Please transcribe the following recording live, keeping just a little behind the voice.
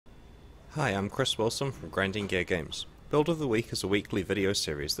Hi, I'm Chris Wilson from Grinding Gear Games. Build of the Week is a weekly video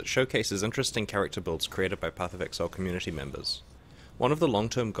series that showcases interesting character builds created by Path of Exile community members. One of the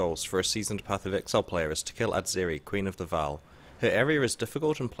long-term goals for a seasoned Path of Exile player is to kill Atziri, Queen of the Vaal. Her area is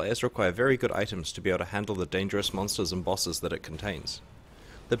difficult and players require very good items to be able to handle the dangerous monsters and bosses that it contains.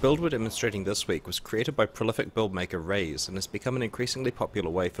 The build we're demonstrating this week was created by prolific build maker Raze and has become an increasingly popular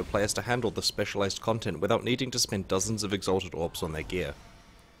way for players to handle the specialized content without needing to spend dozens of exalted orbs on their gear.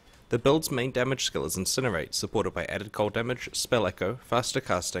 The build's main damage skill is Incinerate, supported by added cold damage, spell echo, faster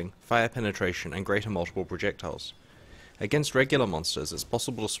casting, fire penetration, and greater multiple projectiles. Against regular monsters, it's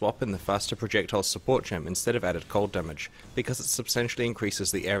possible to swap in the faster projectile support gem instead of added cold damage, because it substantially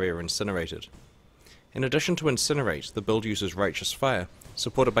increases the area incinerated. In addition to Incinerate, the build uses Righteous Fire,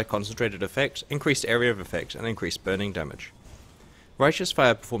 supported by concentrated effect, increased area of effect, and increased burning damage. Righteous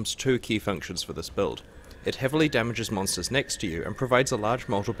Fire performs two key functions for this build. It heavily damages monsters next to you and provides a large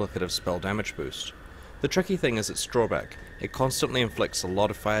multiplicative spell damage boost. The tricky thing is its drawback. It constantly inflicts a lot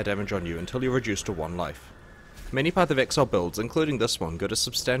of fire damage on you until you're reduced to 1 life. Many Path of Exile builds, including this one, go to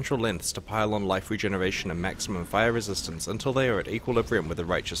substantial lengths to pile on life regeneration and maximum fire resistance until they are at equilibrium with the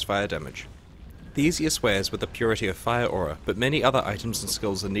Righteous Fire damage. The easiest way is with the Purity of Fire aura, but many other items and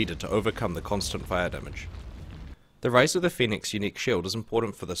skills are needed to overcome the constant fire damage. The Rise of the Phoenix unique shield is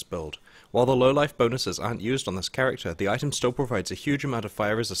important for this build. While the low life bonuses aren't used on this character, the item still provides a huge amount of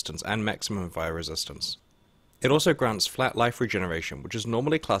fire resistance and maximum fire resistance. It also grants flat life regeneration, which is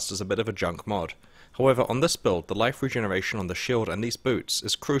normally classed as a bit of a junk mod. However, on this build, the life regeneration on the shield and these boots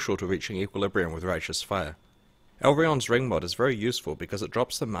is crucial to reaching equilibrium with Righteous Fire. Elrion's ring mod is very useful because it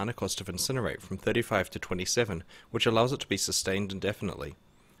drops the mana cost of Incinerate from 35 to 27, which allows it to be sustained indefinitely.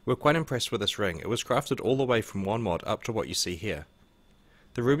 We're quite impressed with this ring. It was crafted all the way from one mod up to what you see here.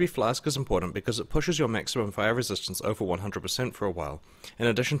 The Ruby Flask is important because it pushes your maximum fire resistance over 100% for a while. In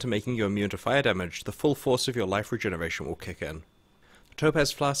addition to making you immune to fire damage, the full force of your life regeneration will kick in.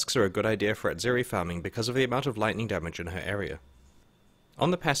 Topaz Flasks are a good idea for Atziri farming because of the amount of lightning damage in her area. On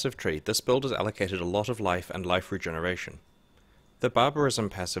the passive tree, this build is allocated a lot of life and life regeneration. The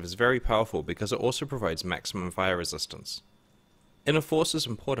Barbarism passive is very powerful because it also provides maximum fire resistance. Inner Force is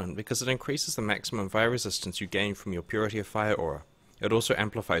important because it increases the maximum fire resistance you gain from your Purity of Fire aura. It also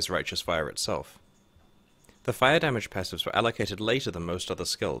amplifies Righteous Fire itself. The fire damage passives were allocated later than most other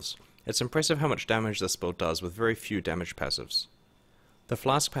skills. It's impressive how much damage this build does with very few damage passives. The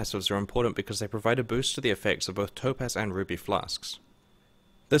Flask passives are important because they provide a boost to the effects of both Topaz and Ruby Flasks.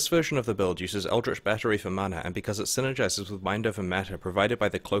 This version of the build uses Eldritch Battery for mana and because it synergizes with Mind Over Matter provided by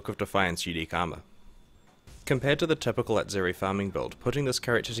the Cloak of Defiance unique armor. Compared to the typical Atziri farming build, putting this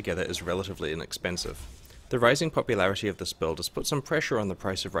character together is relatively inexpensive. The rising popularity of this build has put some pressure on the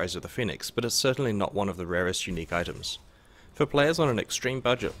price of Rise of the Phoenix, but it's certainly not one of the rarest unique items. For players on an extreme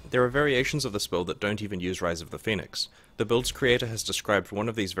budget, there are variations of this build that don't even use Rise of the Phoenix. The build's creator has described one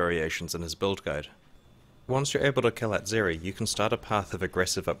of these variations in his build guide. Once you're able to kill Atziri, you can start a path of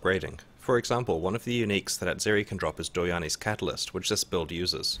aggressive upgrading. For example, one of the uniques that Atziri can drop is Doyani's Catalyst, which this build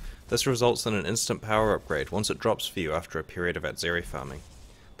uses. This results in an instant power upgrade once it drops for you after a period of Atziri farming.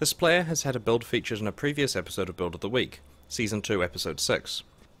 This player has had a build featured in a previous episode of Build of the Week, Season 2, Episode 6.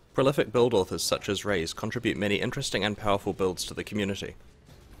 Prolific build authors such as Raze contribute many interesting and powerful builds to the community.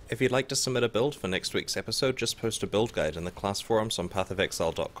 If you'd like to submit a build for next week's episode, just post a build guide in the class forums on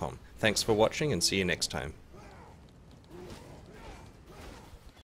pathofexile.com. Thanks for watching and see you next time.